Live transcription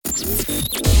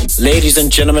Ladies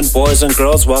and gentlemen, boys and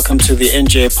girls, welcome to the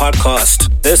NJ Podcast.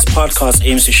 This podcast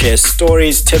aims to share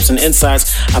stories, tips, and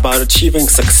insights about achieving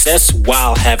success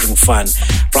while having fun.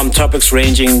 From topics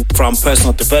ranging from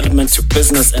personal development to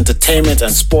business, entertainment,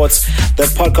 and sports,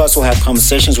 the podcast will have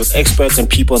conversations with experts and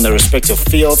people in their respective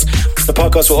fields. The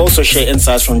podcast will also share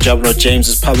insights from Jablo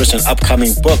James's published and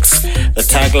upcoming books. The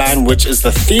tagline, which is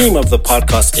the theme of the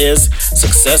podcast, is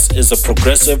 "Success is a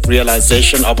progressive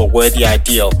realization of a worthy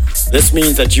ideal." This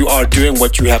means that you are doing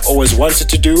what you have always wanted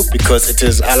to do because it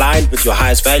is aligned with your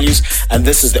highest values, and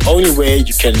this is the only way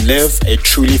you can live a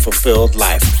truly fulfilled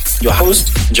life. Your host,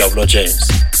 Jablo James.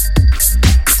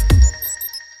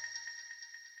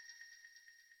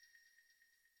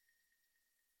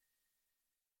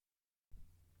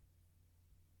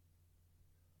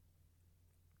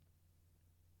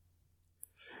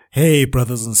 Hey,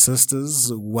 brothers and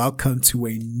sisters, welcome to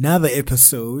another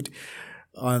episode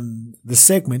on the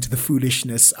segment, The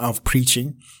Foolishness of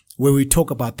Preaching, where we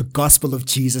talk about the gospel of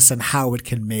Jesus and how it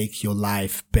can make your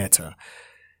life better.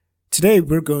 Today,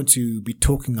 we're going to be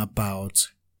talking about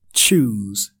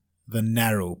choose the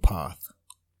narrow path.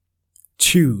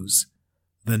 Choose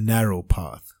the narrow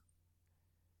path.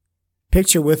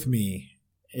 Picture with me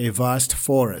a vast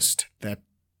forest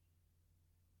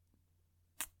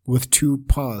with two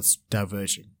paths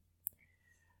diverging.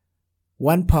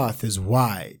 One path is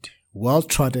wide,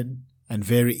 well-trodden, and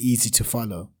very easy to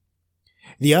follow.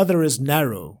 The other is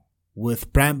narrow,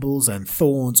 with brambles and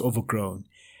thorns overgrown.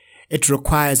 It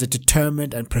requires a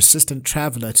determined and persistent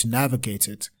traveler to navigate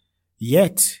it.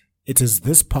 Yet, it is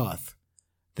this path,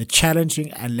 the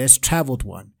challenging and less traveled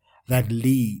one, that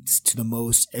leads to the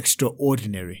most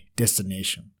extraordinary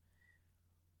destination.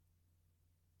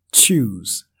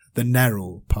 Choose the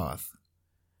narrow path.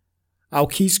 Our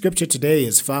key scripture today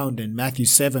is found in Matthew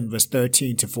 7 verse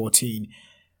 13 to 14.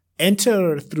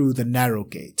 Enter through the narrow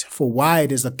gate, for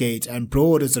wide is the gate and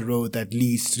broad is the road that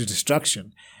leads to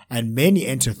destruction, and many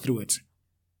enter through it.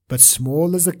 But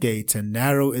small is the gate and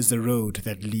narrow is the road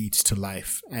that leads to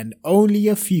life, and only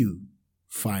a few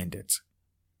find it.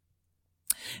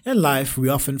 In life, we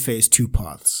often face two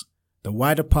paths. The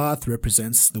wider path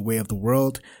represents the way of the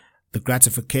world, the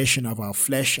gratification of our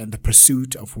flesh and the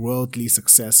pursuit of worldly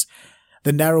success.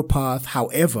 The narrow path,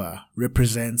 however,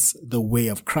 represents the way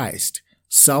of Christ,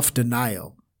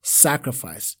 self-denial,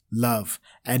 sacrifice, love,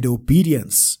 and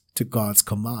obedience to God's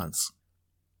commands.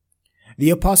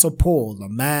 The Apostle Paul, a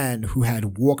man who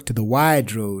had walked the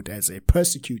wide road as a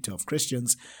persecutor of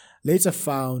Christians, later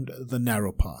found the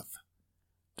narrow path.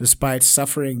 Despite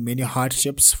suffering many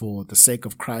hardships for the sake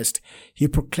of Christ, he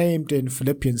proclaimed in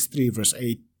Philippians 3 verse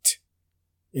 8,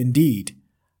 "Indeed,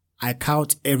 I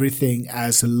count everything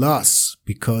as loss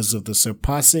because of the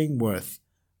surpassing worth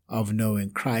of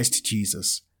knowing Christ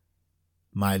Jesus,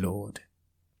 my Lord."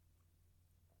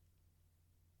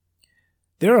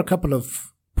 There are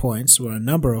a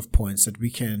number of points that we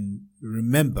can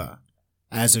remember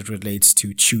as it relates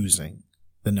to choosing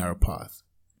the narrow path.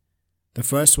 The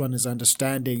first one is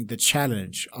understanding the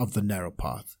challenge of the narrow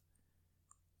path.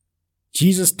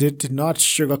 Jesus did not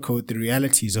sugarcoat the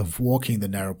realities of walking the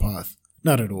narrow path.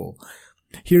 Not at all.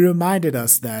 He reminded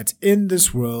us that in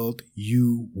this world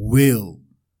you will,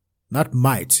 not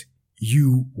might,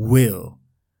 you will,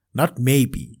 not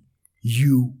maybe,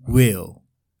 you will,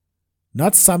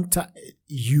 not sometime,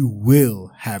 you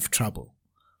will have trouble.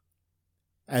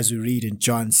 As we read in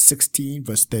John 16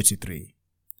 verse 33.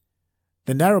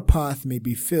 The narrow path may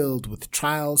be filled with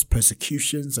trials,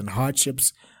 persecutions, and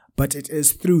hardships, but it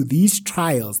is through these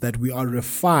trials that we are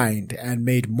refined and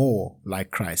made more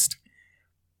like Christ.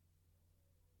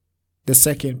 The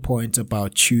second point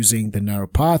about choosing the narrow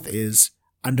path is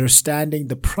understanding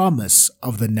the promise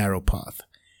of the narrow path.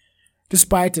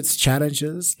 Despite its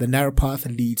challenges, the narrow path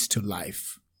leads to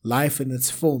life in its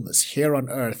fullness here on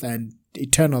earth and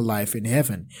eternal life in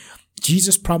heaven.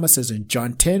 Jesus promises in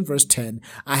John 10 verse 10,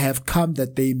 "I have come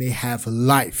that they may have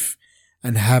life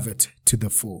and have it to the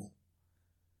full."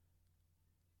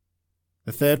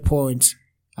 The third point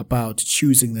about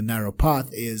choosing the narrow path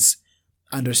is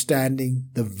understanding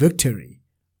the victory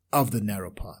of the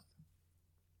narrow path.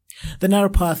 The narrow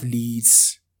path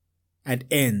leads and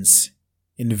ends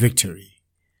in victory.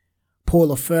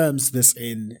 Paul affirms this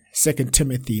in 2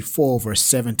 Timothy 4 verse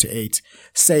 7 to 8,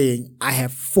 saying, "I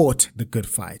have fought the good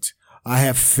fight. I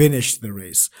have finished the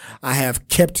race. I have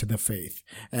kept the faith,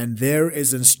 and there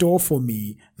is in store for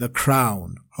me the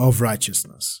crown of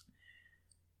righteousness."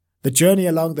 The journey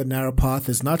along the narrow path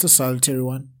is not a solitary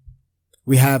one.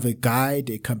 We have a guide,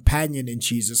 a companion in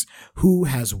Jesus who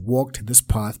has walked this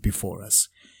path before us.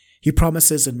 He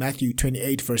promises in Matthew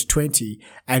 28 verse 20,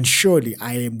 "And surely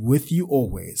I am with you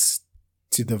always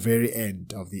to the very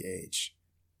end of the age."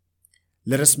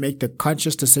 Let us make the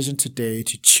conscious decision today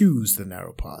to choose the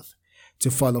narrow path, to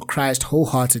follow Christ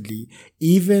wholeheartedly,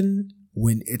 even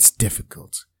when it's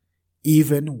difficult,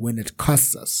 even when it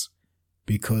costs us,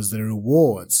 because the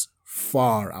rewards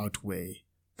far outweigh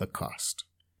the cost.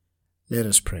 Let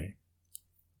us pray.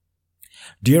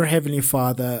 Dear Heavenly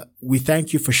Father, we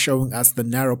thank you for showing us the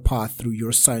narrow path through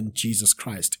your Son, Jesus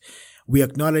Christ. We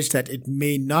acknowledge that it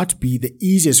may not be the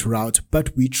easiest route,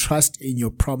 but we trust in your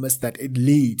promise that it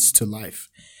leads to life.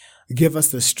 Give us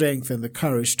the strength and the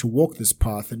courage to walk this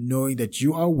path, and knowing that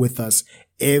you are with us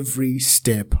every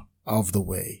step of the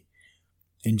way.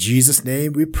 In Jesus'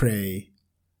 name we pray.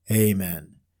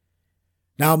 Amen.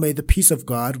 Now may the peace of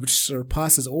God, which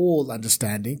surpasses all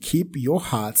understanding, keep your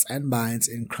hearts and minds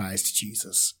in Christ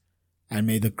Jesus. And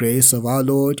may the grace of our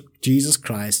Lord Jesus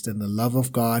Christ and the love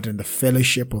of God and the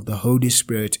fellowship of the Holy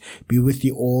Spirit be with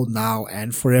you all now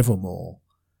and forevermore.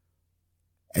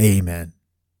 Amen.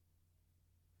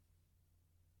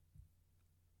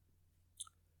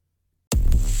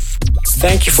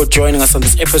 Thank you for joining us on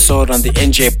this episode on the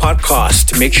NJ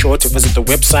Podcast. Make sure to visit the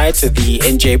website, the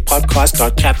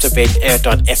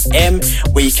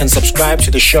njpodcast.captivateair.fm, where you can subscribe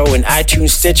to the show in iTunes,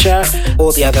 Stitcher,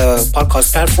 all the other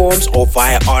podcast platforms, or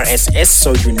via RSS,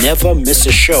 so you never miss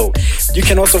a show. You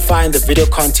can also find the video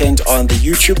content on the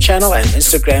YouTube channel and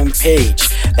Instagram page.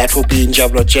 That will be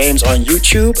Njablo James on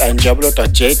YouTube and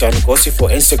njablo.j.ngosi for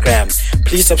Instagram.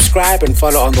 Please subscribe and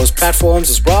follow on those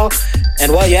platforms as well.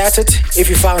 And while you're at it, if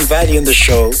you found value in the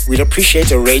show, we'd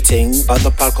appreciate a rating on the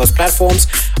podcast platforms,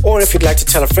 or if you'd like to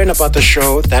tell a friend about the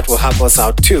show, that will help us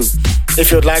out too. If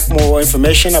you'd like more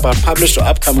information about published or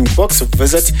upcoming books,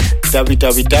 visit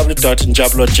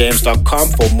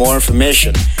www.njablojames.com for more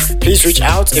information. Please reach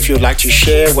out if you'd like to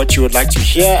share what you would like to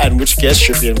hear and which guests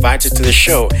should be invited to the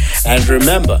show. And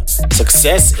remember,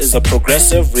 success is a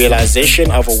progressive realization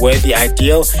of a worthy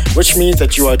ideal, which means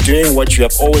that you are doing what you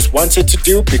have always wanted to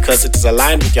do because it is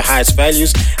aligned with your highest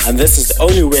values, and this is the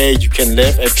only way you can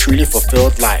live a truly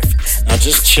fulfilled life. Now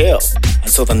just chill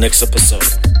until the next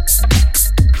episode.